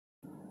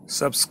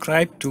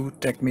Subscribe to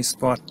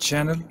TechMeSpot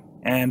channel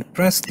and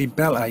press the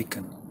bell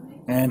icon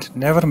and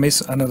never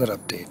miss another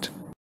update.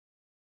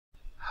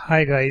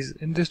 Hi guys,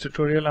 in this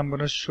tutorial I'm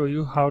going to show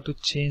you how to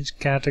change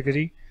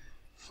category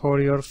for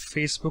your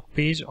Facebook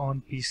page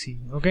on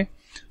PC. Okay,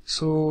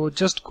 so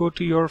just go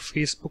to your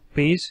Facebook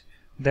page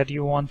that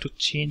you want to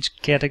change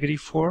category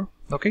for.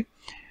 Okay,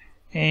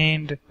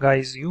 and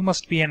guys, you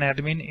must be an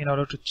admin in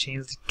order to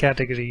change the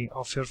category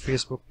of your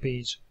Facebook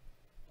page.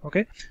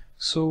 Okay,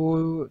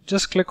 so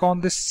just click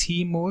on this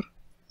see more,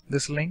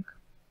 this link,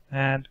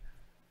 and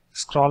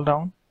scroll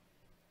down,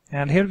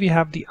 and here we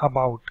have the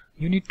about.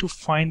 You need to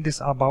find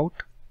this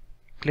about.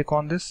 Click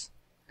on this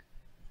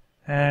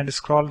and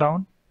scroll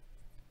down,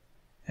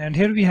 and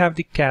here we have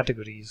the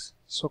categories.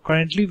 So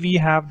currently we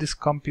have this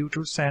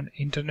computers and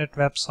internet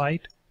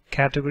website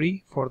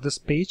category for this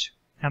page,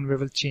 and we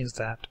will change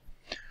that.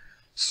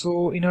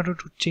 So in order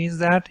to change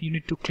that, you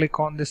need to click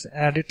on this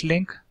edit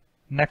link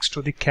next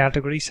to the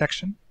category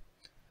section.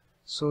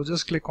 So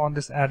just click on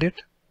this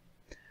edit,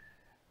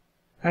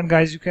 and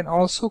guys, you can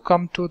also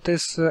come to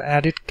this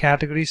edit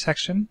category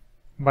section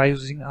by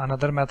using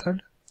another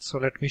method. So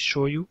let me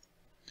show you.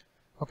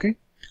 Okay,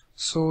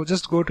 so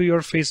just go to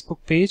your Facebook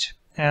page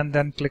and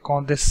then click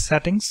on this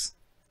settings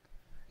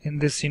in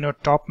this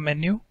top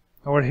menu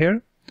over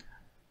here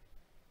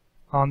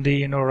on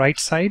the right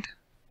side,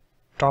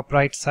 top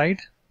right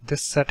side,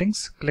 this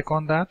settings. Click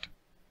on that,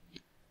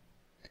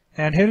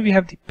 and here we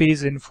have the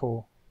page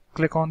info.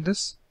 Click on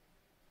this,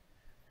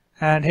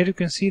 and here you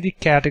can see the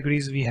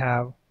categories we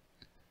have.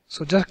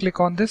 So just click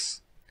on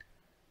this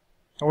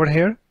over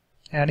here,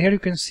 and here you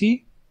can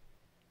see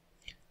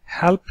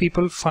help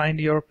people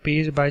find your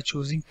page by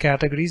choosing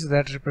categories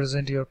that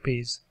represent your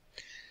page.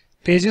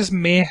 Pages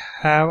may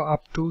have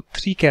up to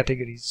 3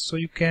 categories, so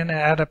you can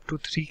add up to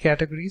 3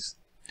 categories.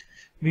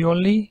 We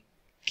only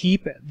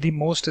keep the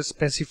most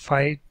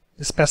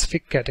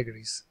specific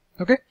categories.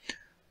 Okay,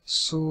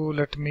 so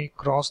let me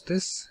cross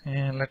this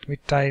and let me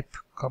type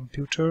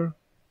computer.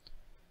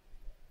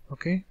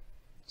 Okay,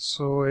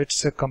 so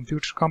it's a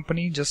computer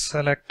company. Just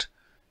select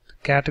the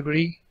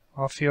category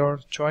of your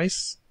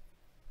choice.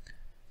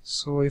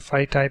 So if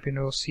I type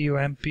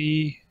COMP,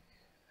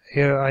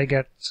 here I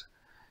get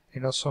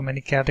so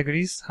many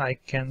categories. I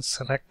can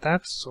select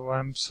that, so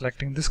I'm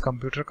selecting this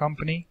computer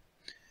company.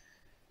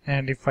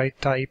 And if I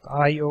type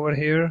I over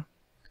here,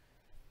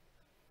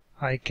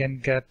 I can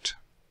get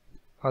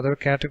other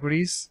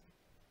categories.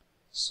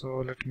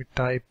 So let me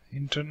type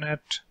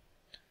internet.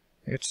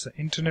 It's an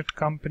internet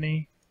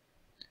company.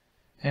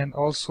 And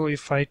also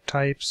if I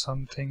type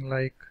something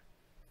like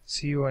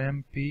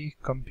COMP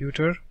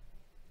computer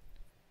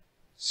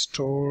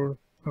store.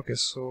 Okay,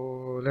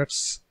 so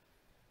let's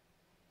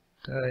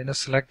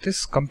select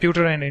this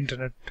computer and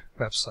internet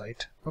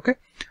website. Okay,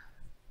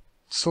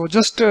 so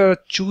just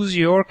choose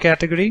your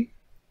category,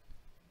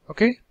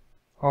 okay,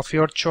 of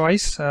your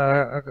choice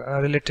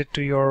related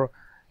to your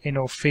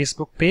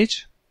Facebook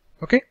page.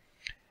 Okay,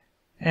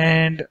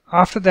 and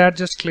after that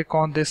just click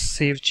on this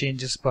save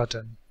changes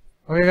button.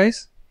 Okay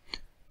guys,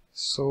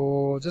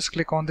 so just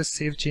click on this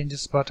save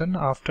changes button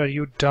after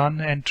you done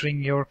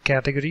entering your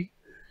category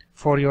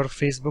for your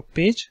Facebook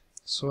page.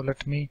 So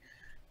let me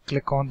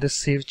click on this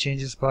save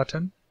changes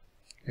button.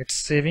 It's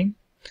saving,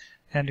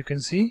 and you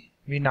can see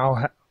we now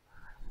have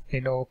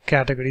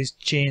categories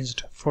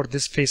changed for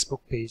this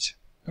Facebook page.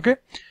 Okay,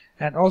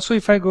 and also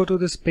if I go to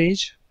this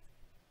page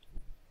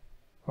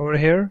over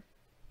here,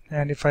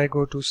 and if I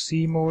go to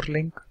see more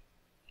link,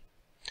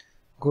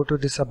 go to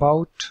this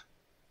about,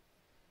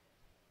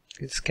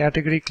 this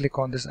category, click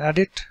on this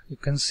edit, you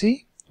can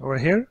see over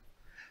here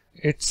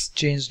it's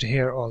changed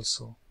here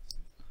also.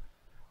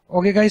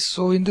 Okay guys,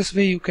 so in this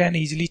way you can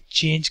easily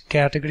change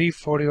category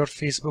for your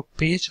Facebook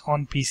page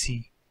on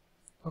PC.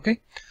 Okay,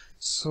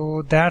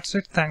 so that's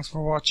it. Thanks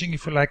for watching.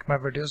 If you like my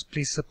videos,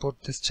 please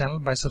support this channel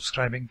by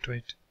subscribing to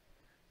it.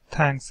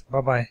 Thanks.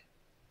 Bye bye.